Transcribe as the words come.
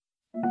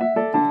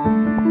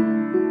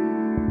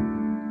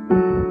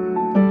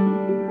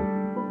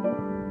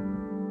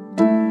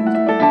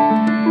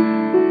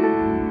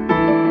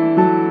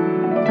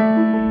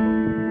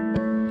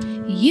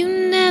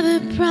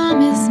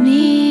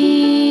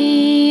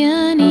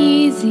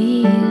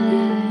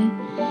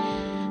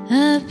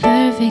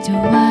perfect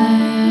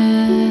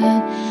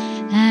world,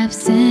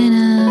 absent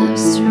of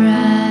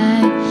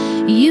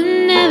strife. You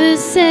never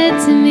said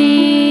to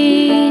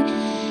me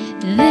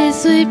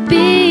this would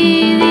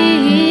be the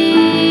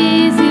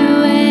easy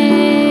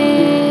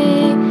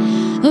way.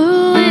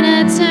 Oh, when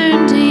I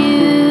turned to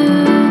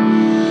you,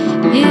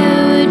 it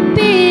would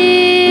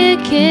be a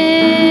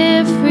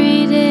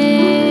carefree day.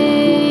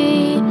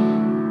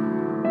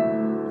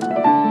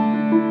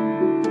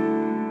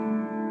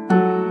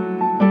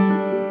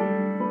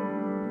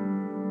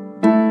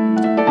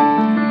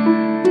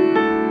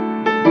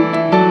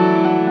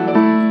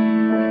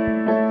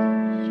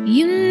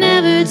 You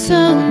never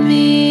told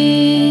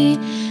me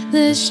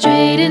the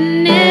straight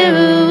and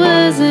narrow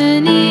was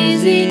an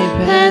easy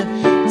path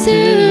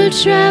to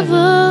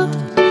travel,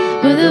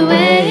 or the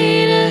way